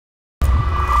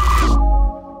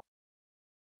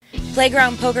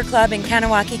Playground Poker Club in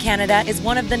Kahnawake, Canada is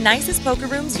one of the nicest poker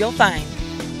rooms you'll find.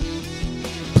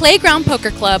 Playground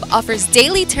Poker Club offers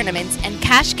daily tournaments and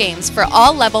cash games for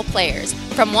all level players,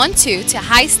 from 1-2 to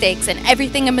high stakes and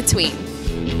everything in between.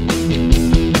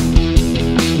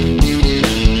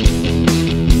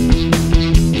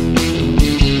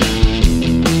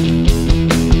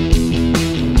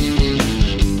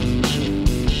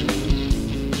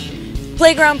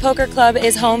 Playground Poker Club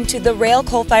is home to the Rail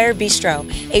Coal Fire Bistro,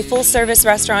 a full-service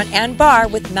restaurant and bar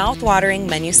with mouth-watering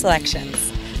menu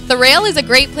selections. The Rail is a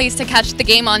great place to catch the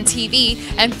game on TV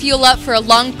and fuel up for a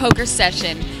long poker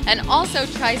session, and also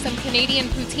try some Canadian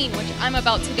poutine, which I'm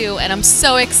about to do, and I'm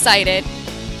so excited.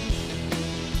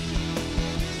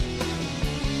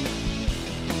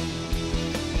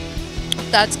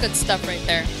 That's good stuff right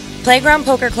there. Playground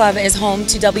Poker Club is home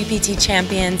to WPT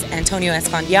champions Antonio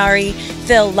Esfandiari,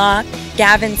 Phil Locke,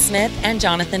 Gavin Smith, and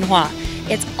Jonathan Hua.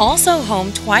 It's also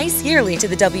home twice yearly to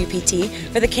the WPT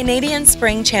for the Canadian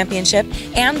Spring Championship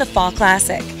and the Fall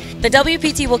Classic. The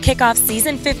WPT will kick off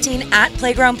Season 15 at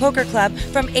Playground Poker Club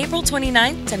from April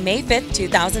 29th to May 5th,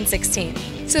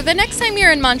 2016. So the next time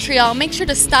you're in Montreal, make sure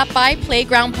to stop by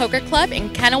Playground Poker Club in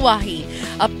Kahnawake,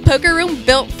 a poker room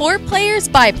built for players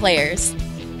by players.